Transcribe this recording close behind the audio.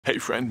Hey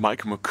friend,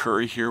 Mike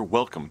McCurry here.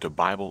 Welcome to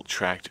Bible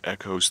Tract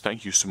Echoes.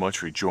 Thank you so much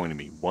for joining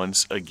me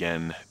once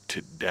again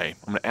today.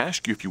 I'm going to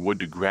ask you if you would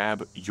to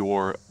grab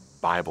your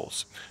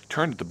Bibles.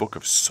 Turn to the book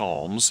of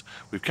Psalms.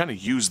 We've kind of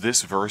used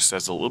this verse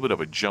as a little bit of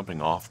a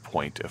jumping off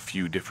point a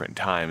few different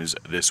times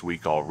this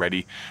week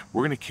already.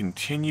 We're going to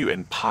continue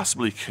and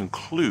possibly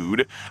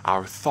conclude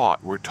our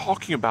thought. We're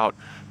talking about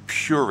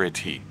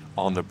purity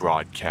on the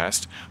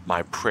broadcast.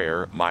 My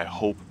prayer, my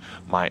hope,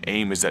 my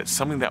aim is that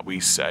something that we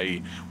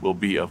say will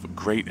be of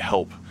great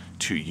help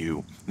to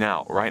you.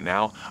 Now, right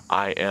now,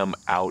 I am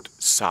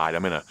outside.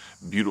 I'm in a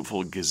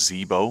beautiful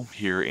gazebo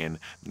here in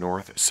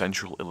north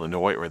central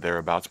Illinois or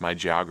thereabouts. My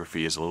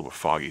geography is a little bit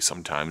foggy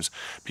sometimes.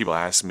 People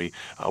ask me,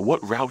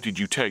 what route did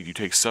you take? You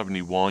take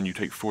 71, you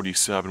take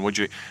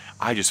 47,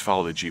 I just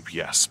follow the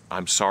GPS.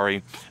 I'm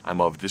sorry,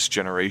 I'm of this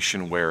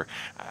generation where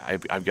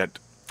I've got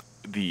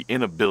the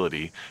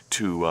inability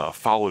to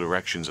follow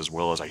directions as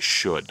well as I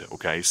should,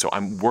 okay? So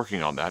I'm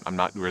working on that. I'm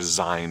not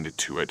resigned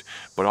to it,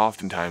 but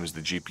oftentimes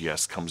the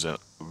GPS comes in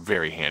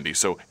very handy.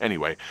 So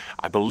anyway,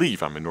 I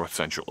believe I'm in north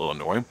central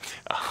Illinois.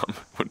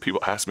 When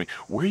people ask me,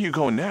 where are you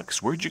going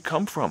next? Where'd you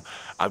come from?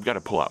 I've got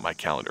to pull out my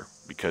calendar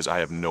because I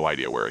have no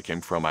idea where I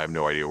came from. I have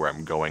no idea where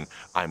I'm going.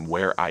 I'm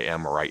where I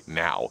am right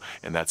now,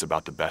 and that's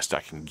about the best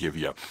I can give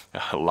you.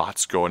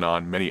 Lots going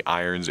on, many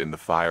irons in the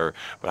fire,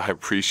 but I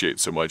appreciate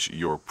so much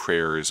your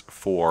prayers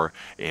for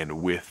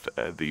and with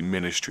the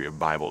ministry of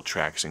Bible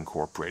Tracts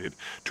Incorporated.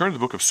 Turn to the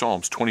book of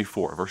Psalms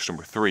 24, verse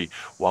number 3.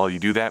 While you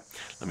do that,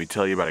 let me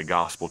tell you about a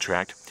gospel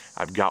tract.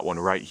 I've got one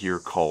right here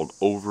called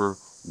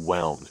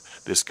Overwhelmed.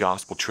 This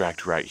gospel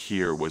tract right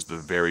here was the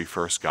very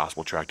first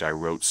gospel tract I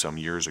wrote some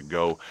years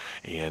ago,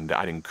 and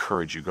I'd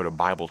encourage you, go to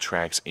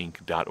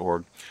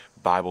BibleTractsInc.org,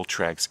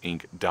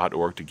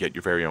 BibleTractsInc.org to get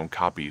your very own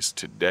copies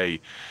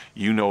today.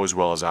 You know as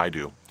well as I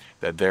do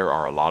that there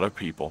are a lot of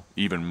people,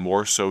 even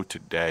more so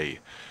today,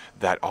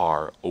 that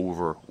are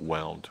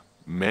overwhelmed.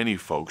 Many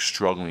folks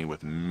struggling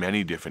with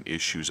many different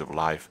issues of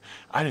life.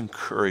 I'd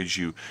encourage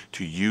you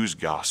to use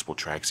gospel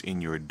tracts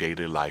in your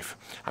daily life.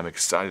 I'm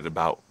excited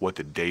about what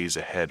the days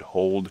ahead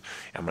hold.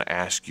 I'm going to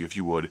ask you, if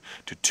you would,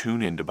 to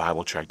tune into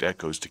Bible Tract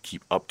Echoes to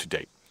keep up to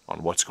date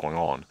on what's going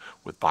on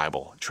with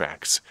Bible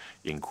Tracts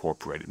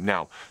Incorporated.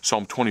 Now,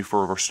 Psalm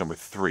 24, verse number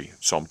 3.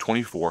 Psalm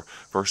 24,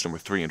 verse number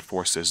 3 and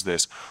 4 says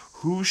this: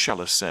 Who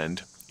shall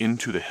ascend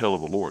into the hill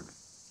of the Lord?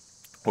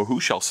 Or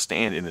who shall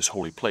stand in his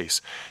holy place?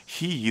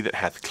 He that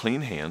hath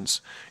clean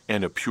hands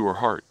and a pure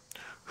heart,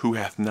 who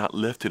hath not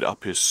lifted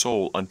up his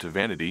soul unto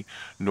vanity,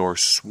 nor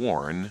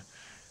sworn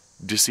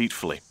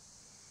deceitfully.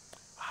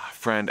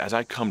 Friend, as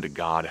I come to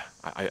God,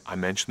 I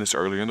mentioned this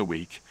earlier in the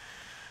week,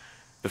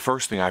 the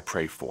first thing I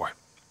pray for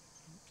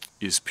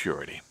is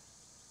purity.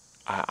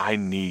 I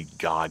need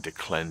God to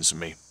cleanse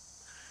me.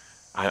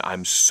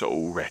 I'm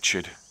so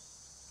wretched.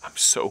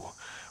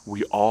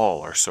 We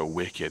all are so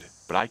wicked.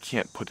 But I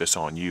can't put this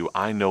on you.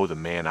 I know the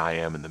man I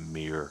am in the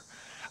mirror.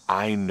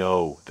 I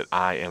know that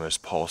I am, as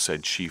Paul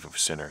said, chief of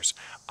sinners.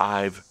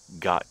 I've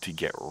got to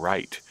get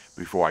right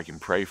before I can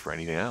pray for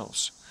anything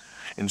else.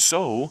 And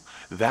so,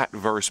 that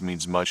verse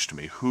means much to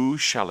me. Who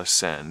shall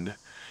ascend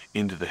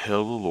into the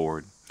hill of the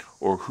Lord,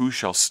 or who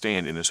shall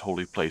stand in his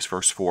holy place?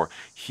 Verse 4,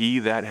 he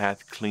that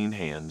hath clean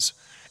hands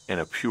and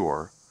a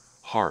pure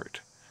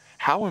heart.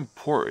 How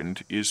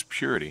important is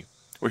purity?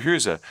 Well,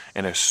 here's an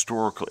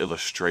historical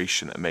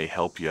illustration that may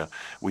help you.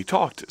 We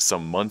talked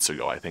some months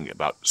ago, I think,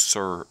 about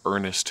Sir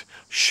Ernest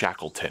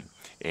Shackleton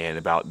and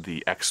about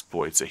the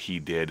exploits that he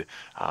did,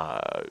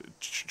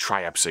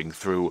 triumphing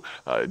through,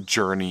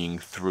 journeying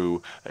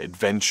through,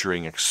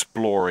 adventuring,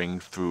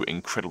 exploring through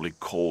incredibly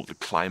cold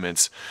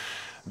climates.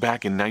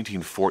 Back in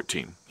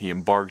 1914, he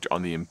embarked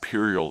on the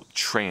Imperial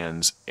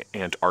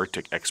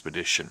Trans-Antarctic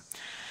Expedition.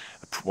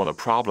 One of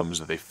the problems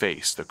that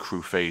the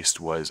crew faced,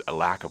 was a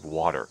lack of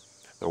water.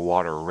 The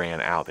water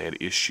ran out. They had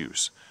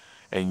issues.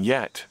 And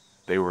yet,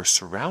 they were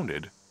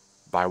surrounded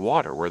by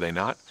water, were they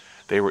not?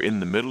 They were in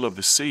the middle of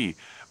the sea,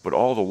 but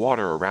all the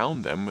water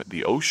around them,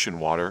 the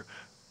ocean water,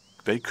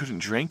 they couldn't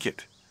drink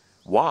it.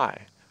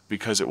 Why?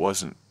 Because it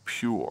wasn't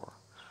pure.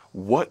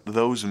 What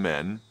those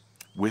men,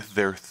 with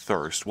their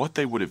thirst, what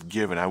they would have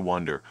given, I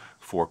wonder,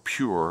 for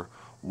pure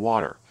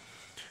water.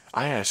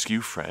 I ask you,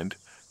 friend,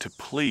 to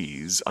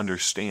please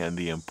understand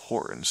the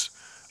importance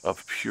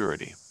of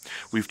purity.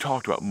 We've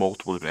talked about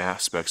multiple different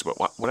aspects, but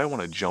what I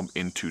want to jump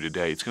into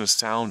today, it's going to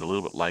sound a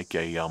little bit like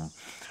a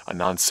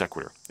non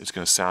sequitur. It's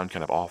going to sound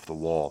kind of off the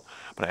wall,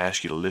 but I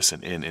ask you to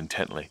listen in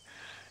intently.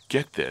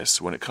 Get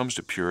this, when it comes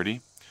to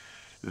purity,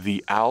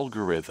 the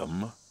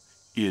algorithm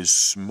is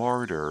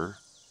smarter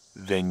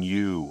than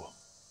you.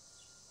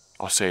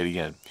 I'll say it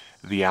again.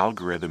 The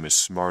algorithm is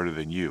smarter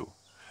than you.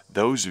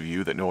 Those of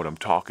you that know what I'm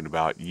talking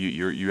about,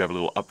 you have a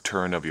little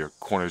upturn of your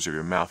corners of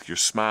your mouth. You're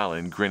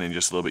smiling, grinning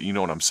just a little bit. You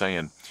know what I'm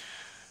saying.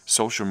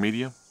 Social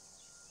media,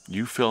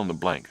 you fill in the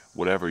blank.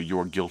 Whatever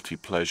your guilty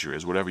pleasure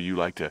is, whatever you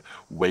like to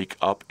wake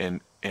up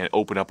and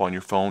open up on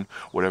your phone,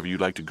 whatever you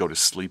like to go to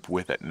sleep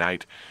with at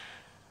night.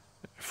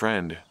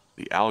 Friend,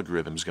 the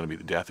algorithm is going to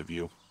be the death of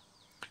you.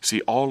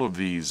 See, all of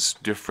these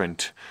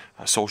different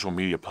social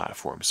media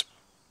platforms,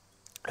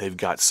 they've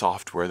got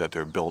software that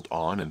they're built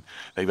on, and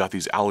they've got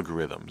these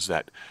algorithms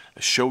that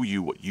show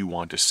you what you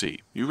want to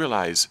see. You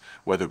realize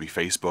whether it be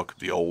Facebook,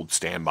 the old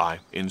standby,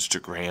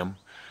 Instagram,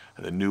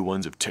 the new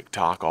ones of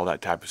TikTok, all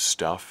that type of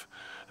stuff,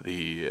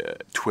 the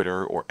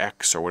Twitter or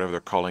X or whatever they're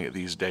calling it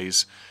these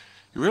days,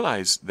 you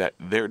realize that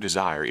their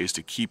desire is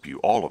to keep you,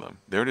 all of them,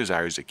 their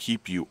desire is to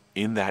keep you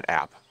in that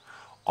app,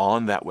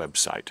 on that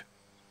website,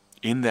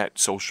 in that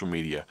social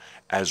media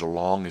as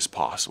long as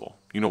possible.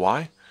 You know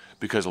why?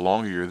 Because the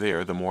longer you're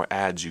there, the more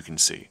ads you can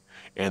see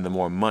and the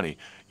more money.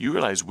 You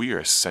realize we are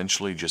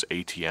essentially just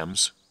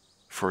ATMs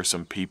for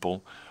some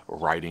people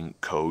writing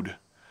code.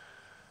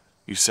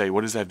 You say,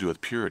 what does that have to do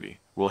with purity?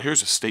 Well,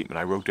 here's a statement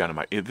I wrote down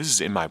this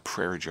is in my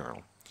prayer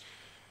journal.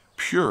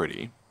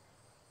 Purity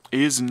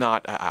is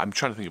not, I'm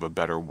trying to think of a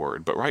better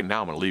word, but right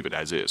now I'm going to leave it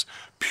as is.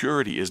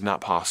 Purity is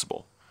not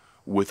possible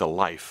with a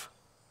life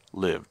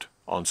lived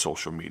on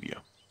social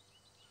media.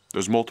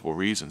 There's multiple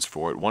reasons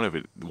for it.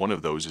 One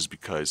of those is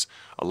because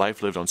a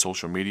life lived on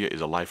social media is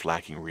a life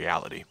lacking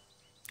reality.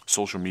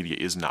 Social media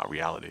is not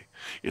reality.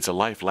 It's a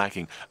life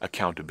lacking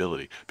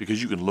accountability,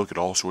 because you can look at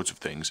all sorts of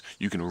things,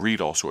 you can read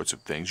all sorts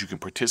of things, you can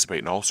participate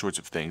in all sorts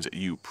of things that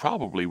you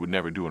probably would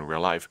never do in real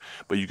life,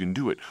 but you can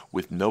do it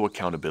with no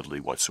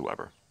accountability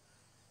whatsoever.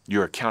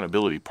 Your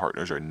accountability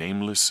partners are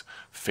nameless,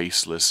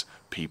 faceless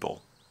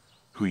people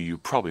who you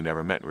probably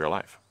never met in real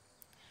life.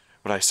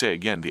 But I say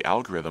again, the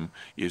algorithm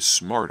is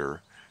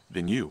smarter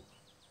than you.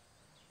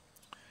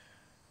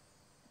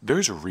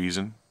 There's a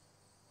reason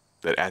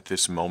that at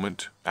this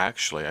moment,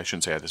 actually, I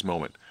shouldn't say at this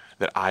moment,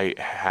 that I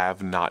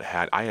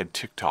had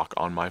TikTok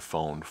on my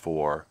phone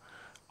for,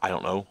 I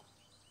don't know,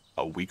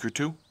 a week or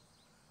two,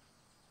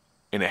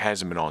 and it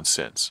hasn't been on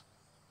since.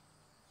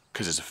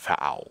 Because it's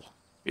foul.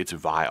 It's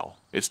vile.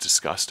 It's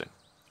disgusting.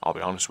 I'll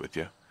be honest with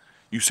you.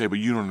 You say, but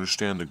you don't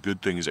understand the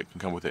good things that can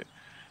come with it.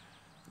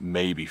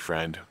 Maybe,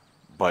 friend,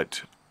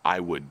 but I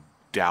would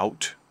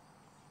doubt.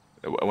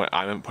 When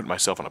I'm putting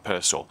myself on a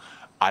pedestal,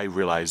 I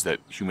realize that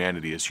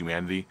humanity is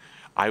humanity.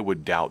 I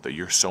would doubt that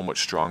you're so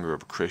much stronger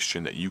of a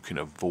Christian that you can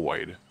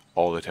avoid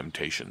all the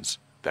temptations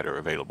that are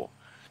available.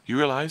 You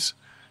realize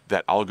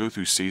that I'll go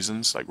through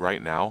seasons like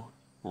right now,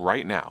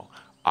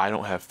 I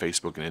don't have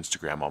Facebook and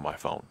Instagram on my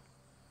phone.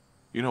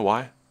 You know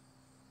why?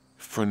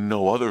 For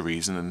no other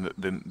reason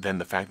than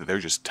the fact that they're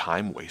just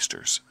time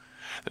wasters.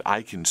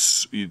 That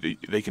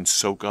they can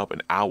soak up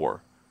an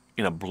hour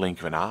in a blink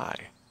of an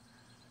eye.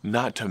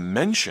 Not to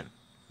mention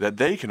that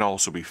they can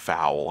also be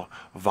foul,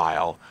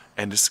 vile,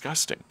 and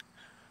disgusting.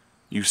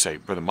 You say,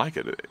 Brother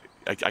Micah,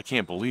 I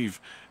can't believe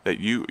that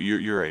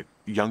you're a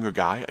younger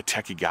guy, a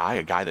techie guy,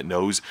 a guy that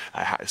knows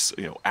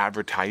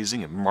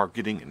advertising and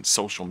marketing and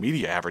social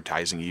media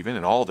advertising even,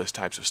 and all this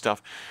types of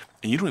stuff,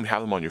 and you don't even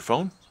have them on your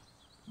phone?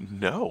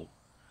 No.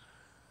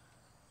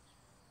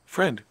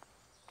 Friend,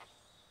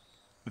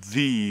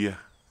 the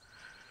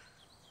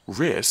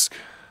risk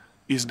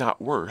is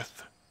not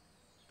worth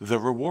the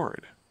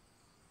reward.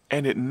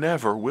 And it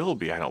never will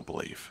be, I don't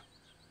believe.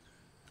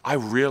 I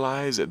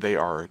realize that they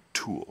are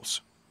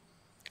tools.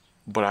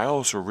 But I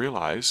also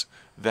realize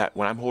that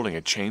when I'm holding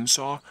a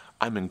chainsaw,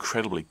 I'm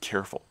incredibly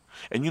careful.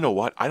 And you know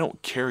what? I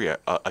don't carry a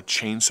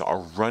chainsaw, a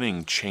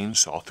running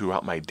chainsaw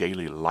throughout my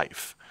daily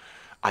life.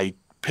 I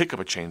pick up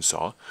a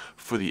chainsaw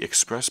for the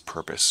express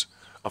purpose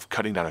of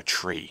cutting down a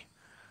tree.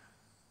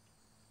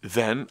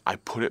 Then I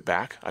put it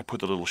back. I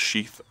put the little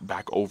sheath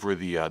back over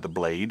the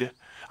blade.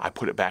 I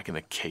put it back in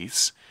the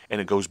case, and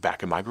it goes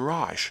back in my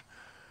garage.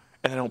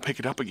 And I don't pick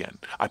it up again.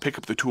 I pick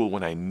up the tool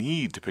when I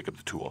need to pick up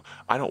the tool.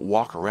 I don't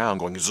walk around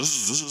going zzz,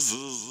 zzz,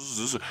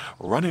 zzz, zzz,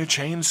 running a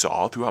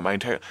chainsaw throughout my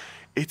entire...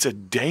 It's a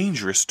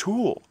dangerous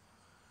tool.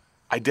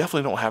 I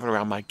definitely don't have it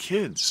around my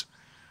kids.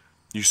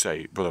 You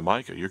say, Brother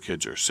Micah, your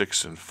kids are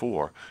 6 and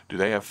 4. Do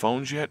they have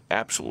phones yet?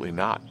 Absolutely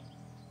not.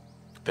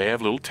 They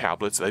have little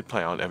tablets they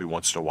play on every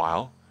once in a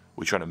while.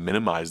 We try to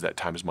minimize that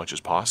time as much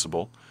as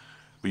possible.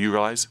 But you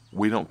realize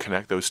we don't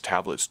connect those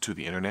tablets to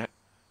the internet?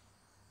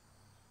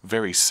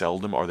 Very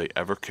seldom are they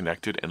ever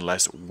connected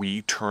unless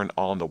we turn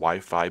on the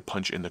Wi-Fi,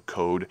 punch in the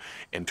code,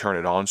 and turn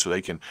it on so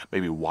they can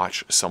maybe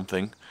watch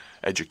something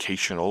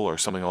educational or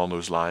something along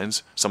those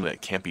lines, something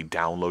that can't be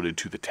downloaded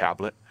to the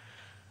tablet.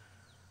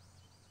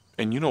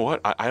 And you know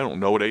what? I don't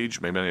know what age.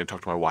 Maybe I need to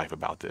talk to my wife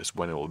about this,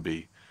 when it will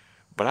be.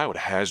 But I would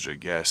hazard a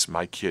guess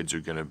my kids are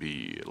going to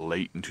be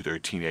late into their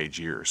teenage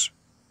years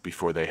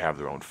before they have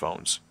their own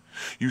phones.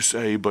 You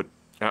say, but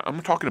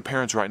I'm talking to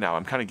parents right now.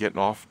 I'm kind of getting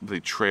off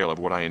the trail of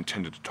what I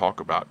intended to talk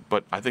about,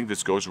 but I think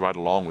this goes right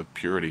along with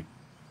purity.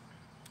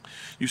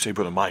 You say,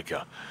 Brother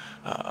Micah,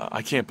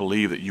 I can't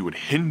believe that you would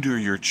hinder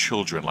your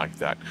children like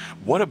that.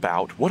 What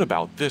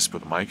about this,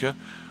 Brother Micah?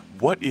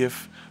 What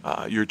if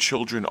your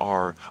children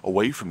are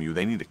away from you?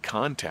 They need to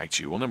contact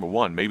you. Well, number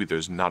one, maybe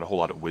there's not a whole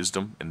lot of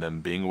wisdom in them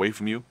being away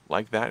from you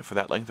like that for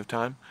that length of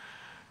time.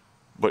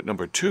 But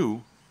number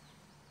two,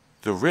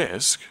 the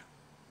risk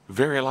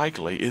very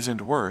likely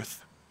isn't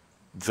worth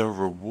the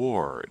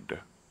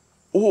reward.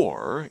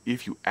 Or,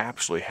 if you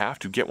absolutely have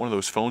to, get one of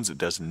those phones that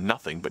does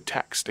nothing but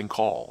text and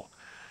call.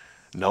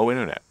 No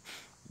internet,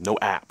 no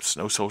apps,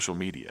 no social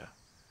media.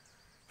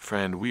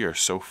 Friend, we are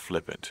so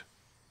flippant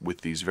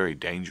with these very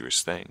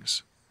dangerous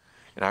things.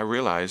 And I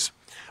realize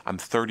I'm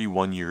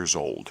 31 years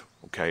old,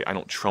 okay? I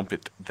don't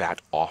trumpet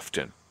that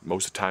often.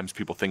 Most of the times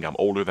people think I'm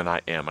older than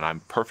I am, and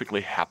I'm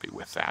perfectly happy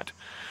with that.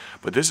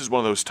 But this is one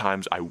of those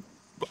times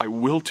I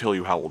will tell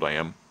you how old I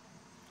am.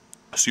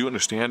 So you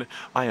understand,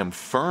 I am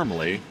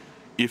firmly,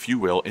 if you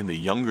will, in the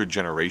younger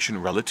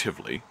generation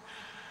relatively.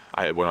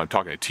 When I'm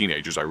talking to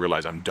teenagers, I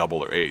realize I'm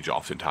double their age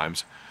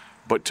oftentimes.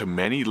 But to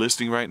many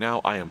listening right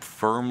now, I am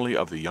firmly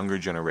of the younger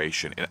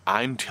generation. And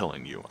I'm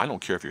telling you, I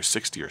don't care if you're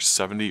 60 or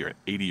 70 or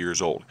 80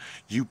 years old,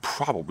 you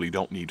probably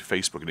don't need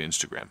Facebook and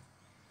Instagram.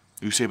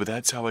 You say, but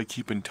that's how I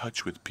keep in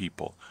touch with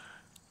people.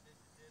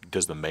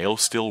 Does the mail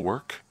still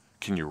work?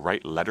 Can you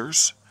write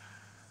letters?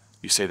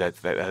 You say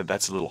that's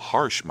a little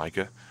harsh,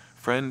 Micah.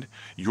 Friend,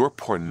 your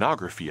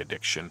pornography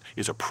addiction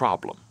is a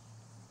problem.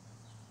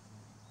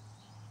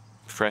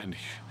 Friend,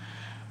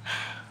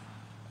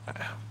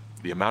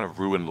 the amount of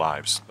ruined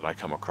lives that I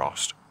come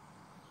across,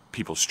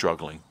 people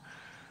struggling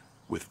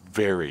with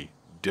very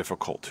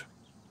difficult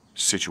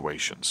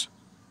situations.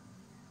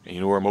 And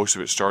you know where most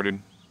of it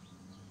started?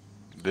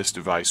 This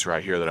device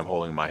right here that I'm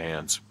holding in my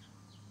hands.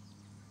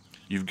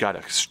 You've got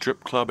a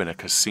strip club and a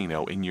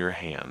casino in your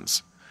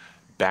hands.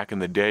 Back in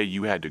the day,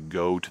 you had to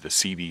go to the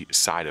seedy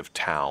side of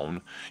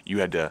town. You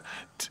had to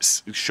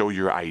show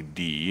your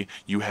ID.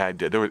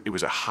 It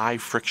was a high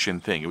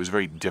friction thing. It was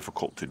very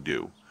difficult to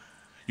do.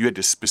 You had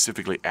to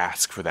specifically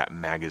ask for that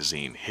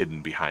magazine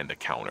hidden behind the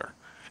counter.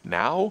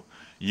 Now,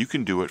 you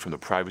can do it from the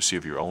privacy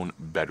of your own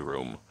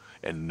bedroom,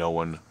 and no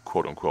one,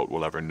 quote unquote,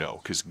 will ever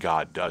know, because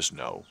God does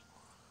know.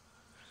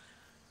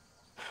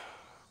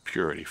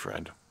 Purity,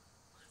 friend.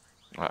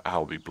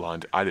 I'll be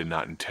blunt. I did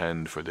not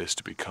intend for this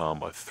to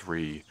become a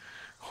 3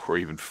 or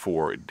even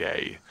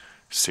 4-day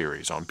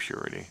series on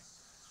purity.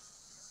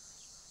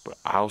 But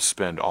I'll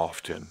spend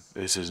often,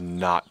 this is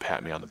not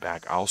pat me on the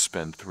back, I'll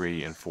spend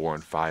 3 and 4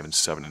 and 5 and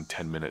 7 and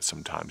 10 minutes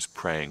sometimes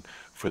praying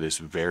for this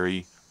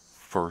very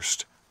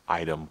first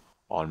item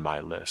on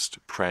my list.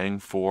 Praying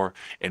for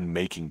and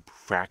making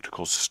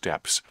practical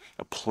steps,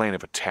 a plan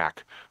of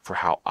attack for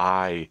how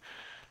I'm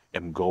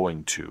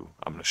going to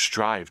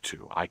strive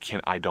to.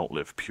 I don't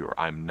live pure.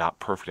 I'm not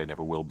perfect, I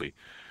never will be.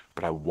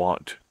 But I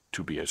want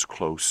to be as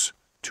close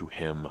to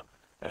Him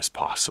as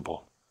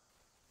possible.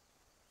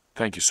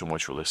 Thank you so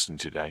much for listening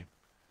today.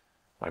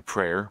 My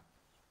prayer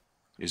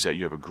is that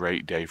you have a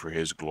great day for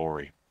His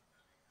glory.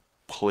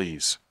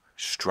 Please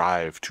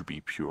strive to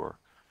be pure.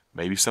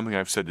 Maybe something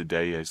I've said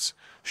today has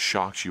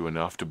shocked you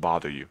enough to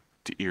bother you,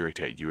 to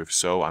irritate you. If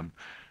so,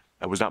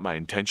 that was not my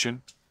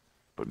intention,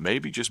 but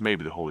maybe, just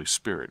maybe, the Holy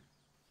Spirit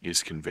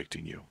is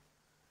convicting you.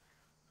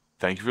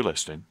 Thank you for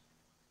listening.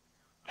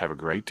 Have a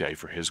great day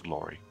for His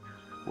glory.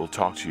 We'll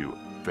talk to you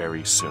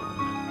very soon.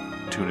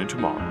 Tune in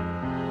tomorrow.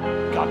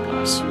 God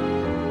bless.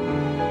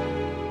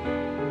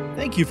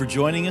 Thank you for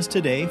joining us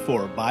today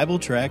for Bible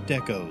Tract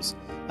Echoes,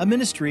 a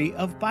ministry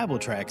of Bible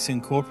Tracts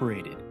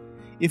Incorporated.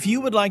 If you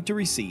would like to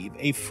receive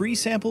a free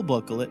sample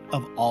booklet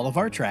of all of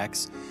our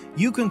tracts,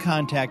 you can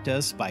contact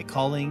us by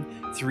calling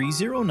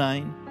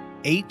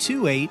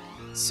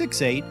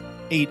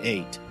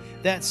 309-828-6888.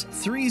 That's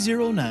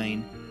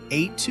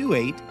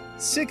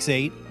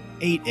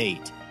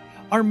 309-828-6888.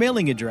 Our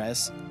mailing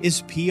address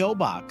is P.O.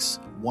 Box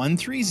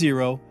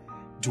 130,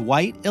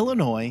 Dwight,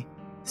 Illinois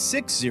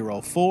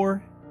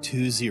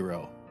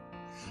 60420.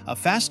 A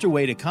faster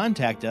way to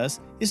contact us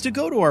is to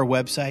go to our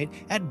website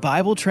at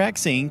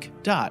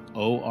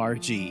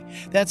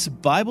BibleTractsInc.org. That's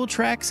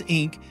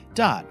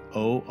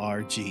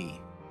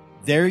BibleTractsInc.org.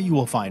 There you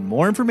will find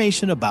more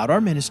information about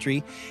our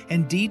ministry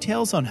and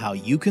details on how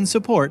you can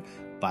support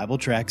Bible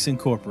Tracts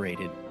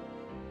Incorporated.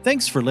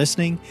 Thanks for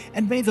listening,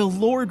 and may the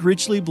Lord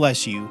richly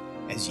bless you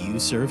as you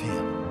serve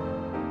Him.